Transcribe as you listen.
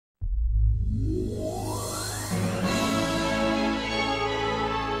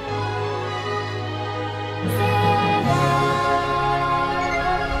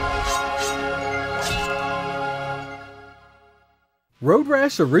Road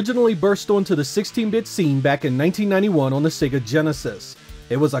Rash originally burst onto the 16-bit scene back in 1991 on the Sega Genesis.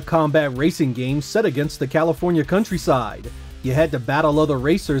 It was a combat racing game set against the California countryside. You had to battle other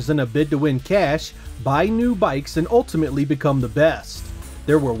racers in a bid to win cash, buy new bikes, and ultimately become the best.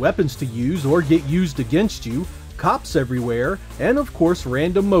 There were weapons to use or get used against you, cops everywhere, and of course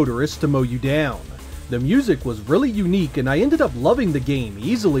random motorists to mow you down. The music was really unique and I ended up loving the game,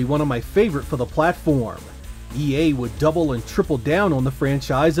 easily one of my favorite for the platform. EA would double and triple down on the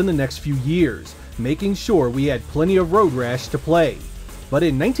franchise in the next few years, making sure we had plenty of Road Rash to play. But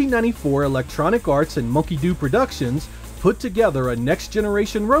in 1994, Electronic Arts and Monkey Do Productions put together a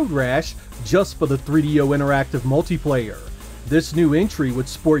next-generation Road Rash just for the 3DO interactive multiplayer. This new entry would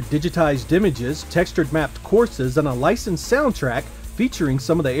sport digitized images, textured mapped courses, and a licensed soundtrack featuring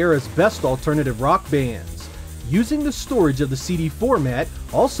some of the era's best alternative rock bands. Using the storage of the CD format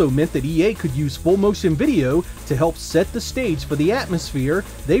also meant that EA could use full motion video to help set the stage for the atmosphere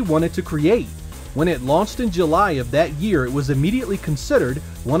they wanted to create. When it launched in July of that year, it was immediately considered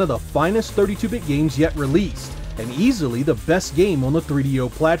one of the finest 32-bit games yet released, and easily the best game on the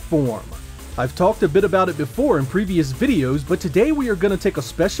 3DO platform. I've talked a bit about it before in previous videos, but today we are going to take a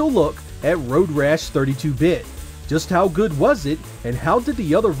special look at Road Rash 32-bit. Just how good was it, and how did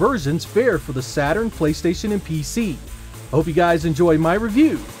the other versions fare for the Saturn, PlayStation, and PC? I hope you guys enjoy my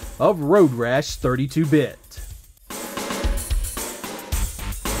review of Road Rash 32-bit.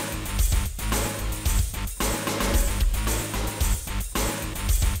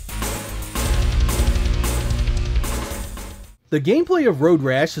 The gameplay of Road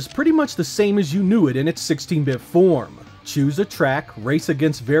Rash is pretty much the same as you knew it in its 16-bit form. Choose a track, race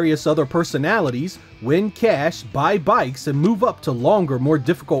against various other personalities, win cash, buy bikes, and move up to longer, more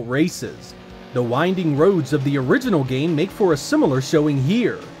difficult races. The winding roads of the original game make for a similar showing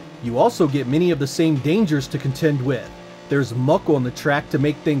here. You also get many of the same dangers to contend with. There's muck on the track to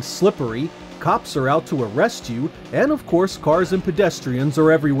make things slippery, cops are out to arrest you, and of course cars and pedestrians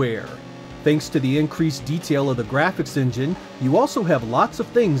are everywhere. Thanks to the increased detail of the graphics engine, you also have lots of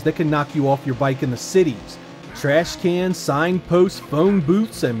things that can knock you off your bike in the cities. Trash cans, signposts, phone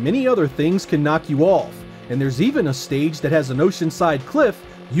booths, and many other things can knock you off, and there's even a stage that has an oceanside cliff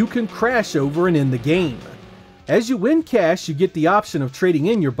you can crash over and end the game. As you win cash, you get the option of trading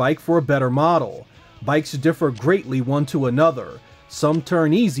in your bike for a better model. Bikes differ greatly one to another. Some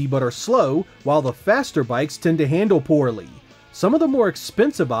turn easy but are slow, while the faster bikes tend to handle poorly. Some of the more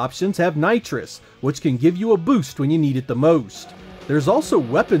expensive options have nitrous, which can give you a boost when you need it the most. There's also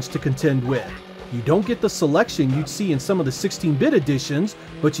weapons to contend with. You don't get the selection you'd see in some of the 16-bit editions,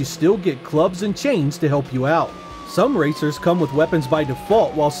 but you still get clubs and chains to help you out. Some racers come with weapons by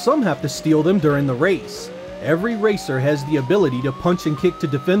default, while some have to steal them during the race. Every racer has the ability to punch and kick to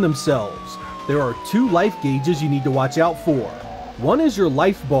defend themselves. There are 2 life gauges you need to watch out for. One is your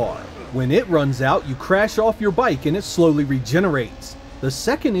life bar. When it runs out, you crash off your bike and it slowly regenerates. The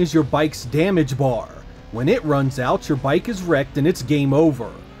second is your bike's damage bar. When it runs out, your bike is wrecked and it's game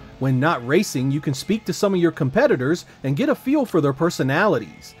over. When not racing, you can speak to some of your competitors and get a feel for their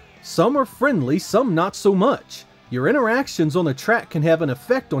personalities. Some are friendly, some not so much. Your interactions on the track can have an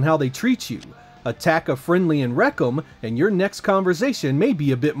effect on how they treat you. Attack a friendly and wreck them, and your next conversation may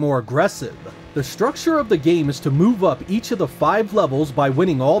be a bit more aggressive. The structure of the game is to move up each of the 5 levels by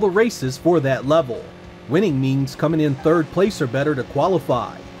winning all the races for that level. Winning means coming in 3rd place or better to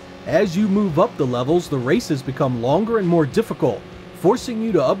qualify. As you move up the levels, the races become longer and more difficult, forcing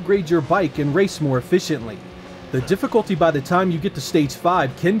you to upgrade your bike and race more efficiently. The difficulty by the time you get to stage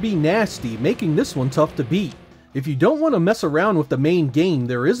 5 can be nasty, making this one tough to beat. If you don't want to mess around with the main game,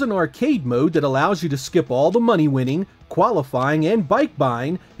 there is an arcade mode that allows you to skip all the money winning, qualifying, and bike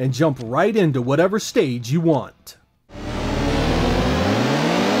buying and jump right into whatever stage you want.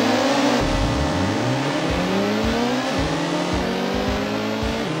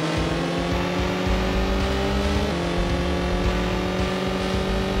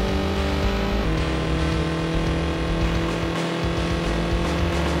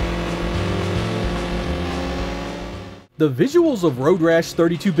 The visuals of Road Rash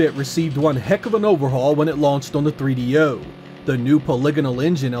 32-bit received one heck of an overhaul when it launched on the 3DO. The new polygonal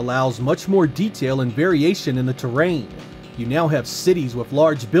engine allows much more detail and variation in the terrain. You now have cities with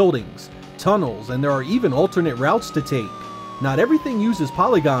large buildings, tunnels, and there are even alternate routes to take. Not everything uses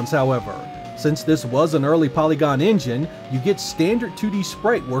polygons, however. Since this was an early polygon engine, you get standard 2D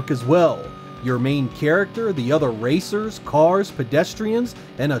sprite work as well. Your main character, the other racers, cars, pedestrians,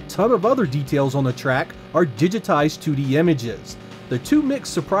 and a ton of other details on the track are digitized 2D images. The two mix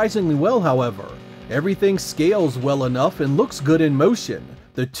surprisingly well, however. Everything scales well enough and looks good in motion,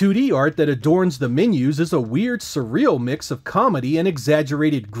 The 2D art that adorns the menus is a weird, surreal mix of comedy and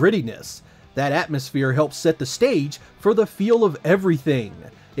exaggerated grittiness. That atmosphere helps set the stage for the feel of everything.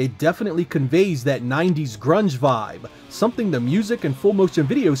 It definitely conveys that 90s grunge vibe, something the music and full motion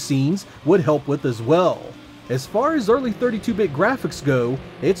video scenes would help with as well. As far as early 32-bit graphics go,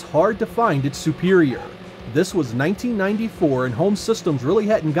 it's hard to find its superior. This was 1994 and home systems really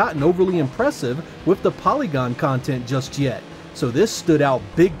hadn't gotten overly impressive with the polygon content just yet, so this stood out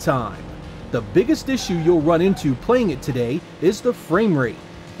big time. The biggest issue you'll run into playing it today is the frame rate.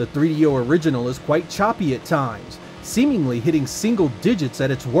 The 3DO original is quite choppy at times, seemingly hitting single digits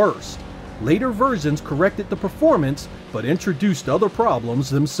at its worst. Later versions corrected the performance, but introduced other problems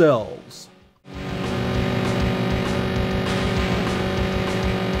themselves.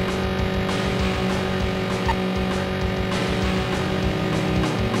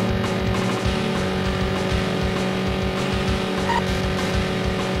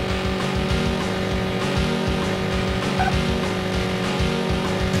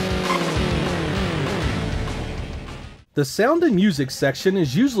 The sound and music section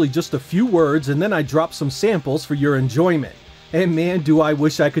is usually just a few words and then I drop some samples for your enjoyment. And man, do I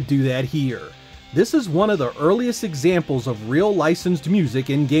wish I could do that here. This is one of the earliest examples of real licensed music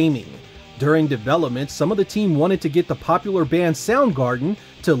in gaming. During development, some of the team wanted to get the popular band Soundgarden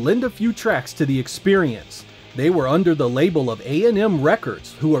to lend a few tracks to the experience. They were under the label of A&M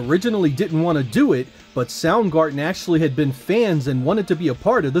Records, who originally didn't want to do it, but Soundgarden actually had been fans and wanted to be a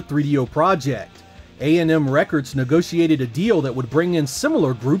part of the 3DO project. A&M Records negotiated a deal that would bring in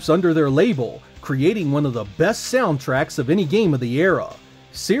similar groups under their label, creating one of the best soundtracks of any game of the era.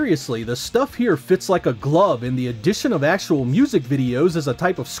 Seriously, the stuff here fits like a glove, and the addition of actual music videos as a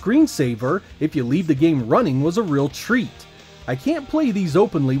type of screensaver if you leave the game running was a real treat. I can't play these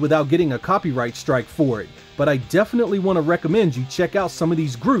openly without getting a copyright strike for it, but I definitely want to recommend you check out some of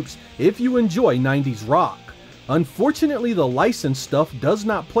these groups if you enjoy 90s rock. Unfortunately, the licensed stuff does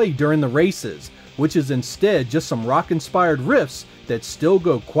not play during the races, which is instead just some rock-inspired riffs that still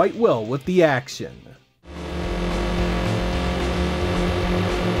go quite well with the action.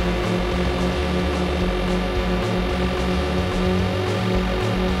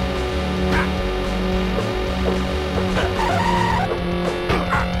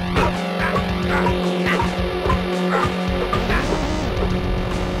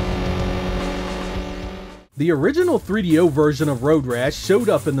 The original 3DO version of Road Rash showed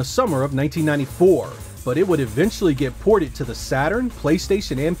up in the summer of 1994, but it would eventually get ported to the Saturn,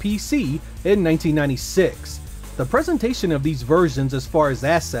 PlayStation, and PC in 1996. The presentation of these versions as far as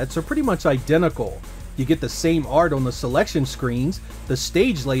assets are pretty much identical. You get the same art on the selection screens, the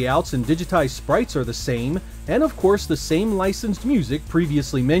stage layouts and digitized sprites are the same, and of course the same licensed music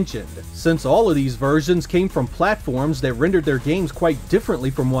previously mentioned. Since all of these versions came from platforms that rendered their games quite differently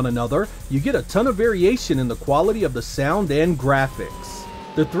from one another, you get a ton of variation in the quality of the sound and graphics.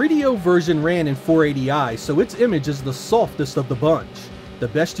 The 3DO version ran in 480i, so its image is the softest of the bunch. The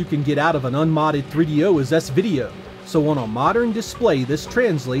best you can get out of an unmodded 3DO is S-Video, so on a modern display this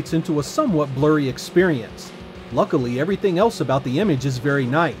translates into a somewhat blurry experience. Luckily, everything else about the image is very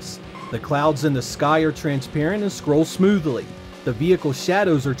nice. The clouds in the sky are transparent and scroll smoothly. The vehicle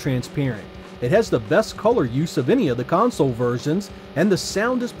shadows are transparent. It has the best color use of any of the console versions, and the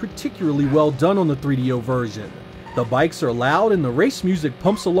sound is particularly well done on the 3DO version. The bikes are loud and the race music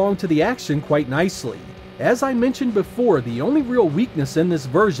pumps along to the action quite nicely. As I mentioned before, the only real weakness in this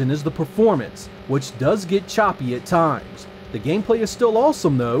version is the performance, which does get choppy at times. The gameplay is still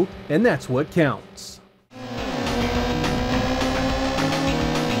awesome though, and that's what counts.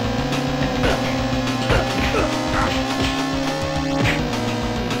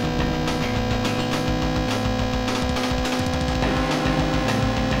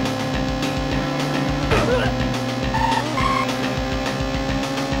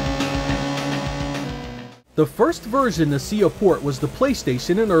 The first version to see a port was the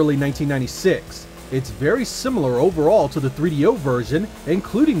PlayStation in early 1996. It's very similar overall to the 3DO version,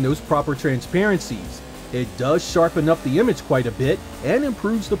 including those proper transparencies. It does sharpen up the image quite a bit and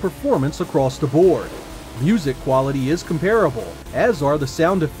improves the performance across the board. Music quality is comparable, as are the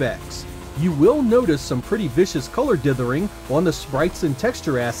sound effects. You will notice some pretty vicious color dithering on the sprites and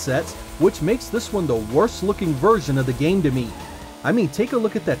texture assets, which makes this one the worst looking version of the game to me. I mean, take a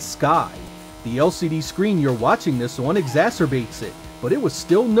look at that sky. The LCD screen you're watching this on exacerbates it, but it was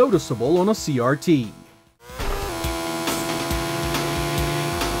still noticeable on a CRT.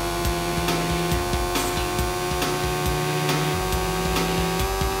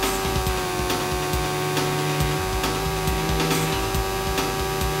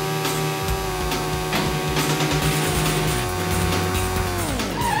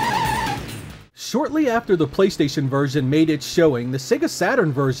 Shortly after the PlayStation version made its showing, the Sega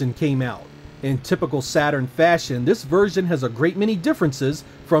Saturn version came out. In typical Saturn fashion, this version has a great many differences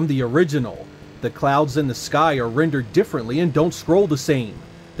from the original. The clouds in the sky are rendered differently and don't scroll the same.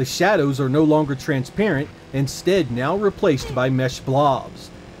 The shadows are no longer transparent, instead now replaced by mesh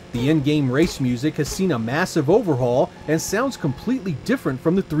blobs. The in-game race music has seen a massive overhaul and sounds completely different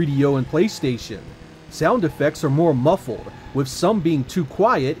from the 3DO and PlayStation. Sound effects are more muffled, with some being too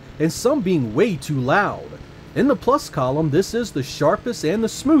quiet and some being way too loud. In the plus column, this is the sharpest and the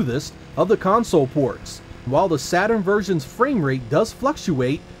smoothest of the console ports. While the Saturn version's frame rate does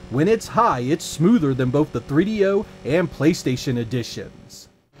fluctuate, when it's high, it's smoother than both the 3DO and PlayStation editions.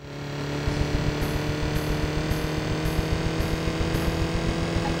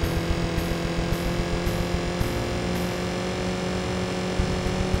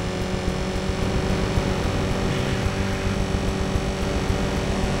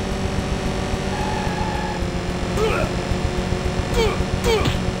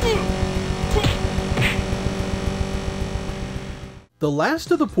 The last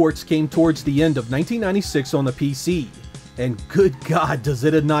of the ports came towards the end of 1996 on the PC, and good God does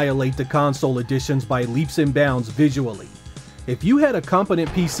it annihilate the console editions by leaps and bounds visually. If you had a competent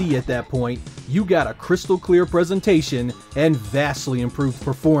PC at that point, you got a crystal clear presentation and vastly improved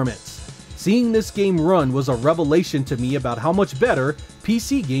performance. Seeing this game run was a revelation to me about how much better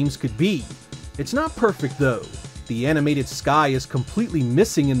PC games could be. It's not perfect though. The animated sky is completely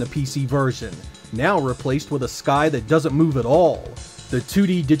missing in the PC version, now replaced with a sky that doesn't move at all. The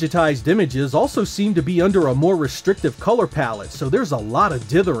 2D digitized images also seem to be under a more restrictive color palette, so there's a lot of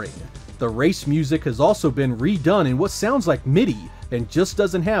dithering. The race music has also been redone in what sounds like MIDI and just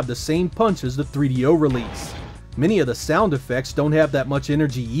doesn't have the same punch as the 3DO release. Many of the sound effects don't have that much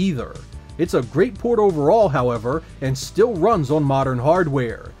energy either. It's a great port overall, however, and still runs on modern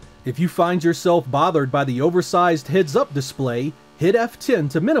hardware. If you find yourself bothered by the oversized heads-up display, hit F10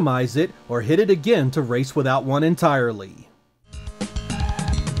 to minimize it or hit it again to race without one entirely.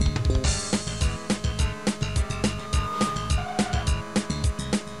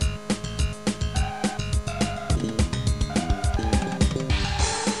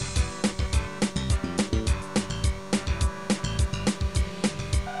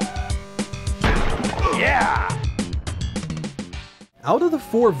 Out of the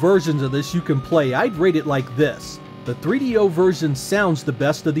 4 versions of this you can play, I'd rate it like this. The 3DO version sounds the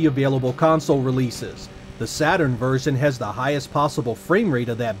best of the available console releases. The Saturn version has the highest possible frame rate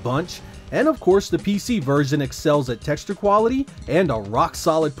of that bunch, and of course the PC version excels at texture quality and a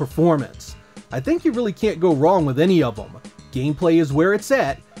rock-solid performance. I think you really can't go wrong with any of them. Gameplay is where it's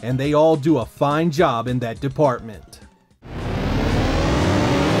at, and they all do a fine job in that department.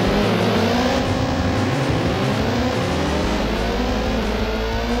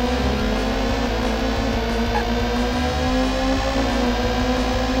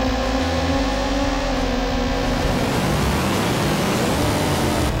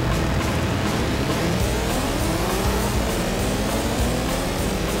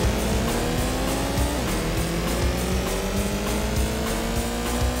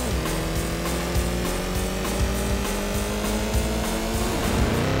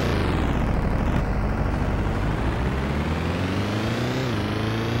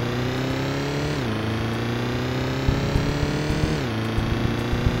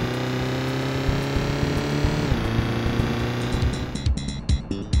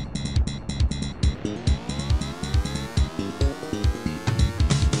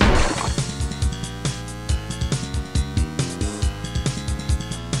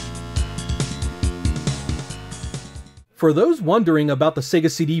 For those wondering about the Sega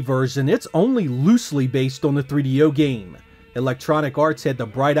CD version, it's only loosely based on the 3DO game. Electronic Arts had the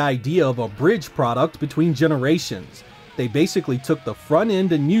bright idea of a bridge product between generations. They basically took the front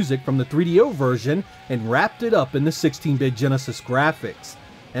end and music from the 3DO version and wrapped it up in the 16-bit Genesis graphics.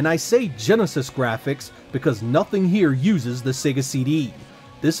 And I say Genesis graphics because nothing here uses the Sega CD.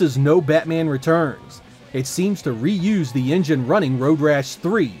 This is no Batman Returns. It seems to reuse the engine running Road Rash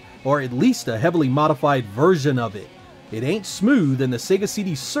 3, or at least a heavily modified version of it. It ain't smooth, and the Sega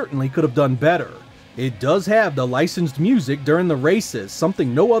CD certainly could have done better. It does have the licensed music during the races,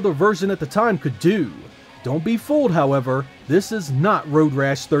 something no other version at the time could do. Don't be fooled, however, this is not Road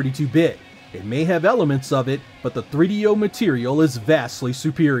Rash 32-bit. It may have elements of it, but the 3DO material is vastly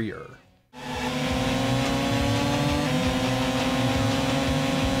superior.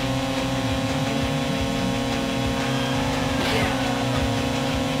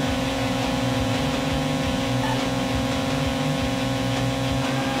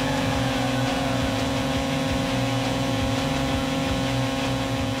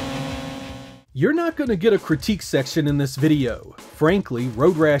 You're not going to get a critique section in this video. Frankly,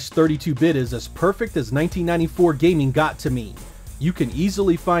 Road Rash 32-bit is as perfect as 1994 gaming got to me. You can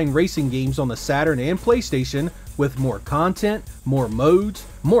easily find racing games on the Saturn and PlayStation with more content, more modes,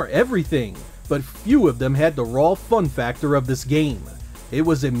 more everything, but few of them had the raw fun factor of this game. It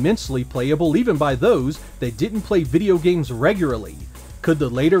was immensely playable even by those that didn't play video games regularly. Could the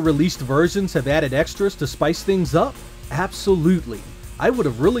later released versions have added extras to spice things up? Absolutely. I would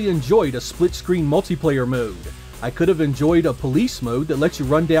have really enjoyed a split-screen multiplayer mode. I could have enjoyed a police mode that lets you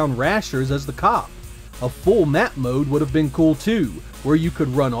run down rashers as the cop. A full map mode would have been cool too, where you could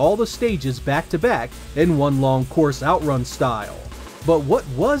run all the stages back to back in one long course outrun style. But what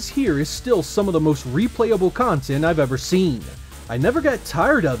was here is still some of the most replayable content I've ever seen. I never got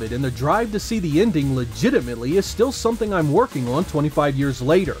tired of it, and the drive to see the ending legitimately is still something I'm working on 25 years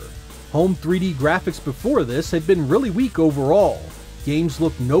later. Home 3D graphics before this had been really weak overall. Games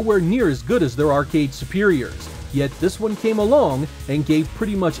looked nowhere near as good as their arcade superiors, yet this one came along and gave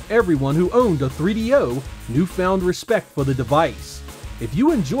pretty much everyone who owned a 3DO newfound respect for the device. If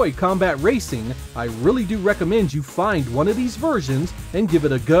you enjoy combat racing, I really do recommend you find one of these versions and give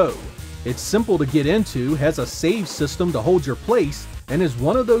it a go. It's simple to get into, has a save system to hold your place, and is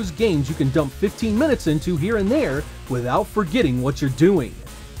one of those games you can dump 15 minutes into here and there without forgetting what you're doing.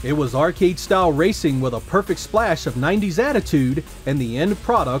 It was arcade-style racing with a perfect splash of 90s attitude, and the end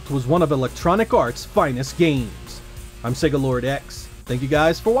product was one of Electronic Arts' finest games. I'm Sega Lord X. Thank you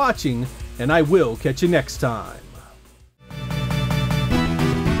guys for watching, and I will catch you next time.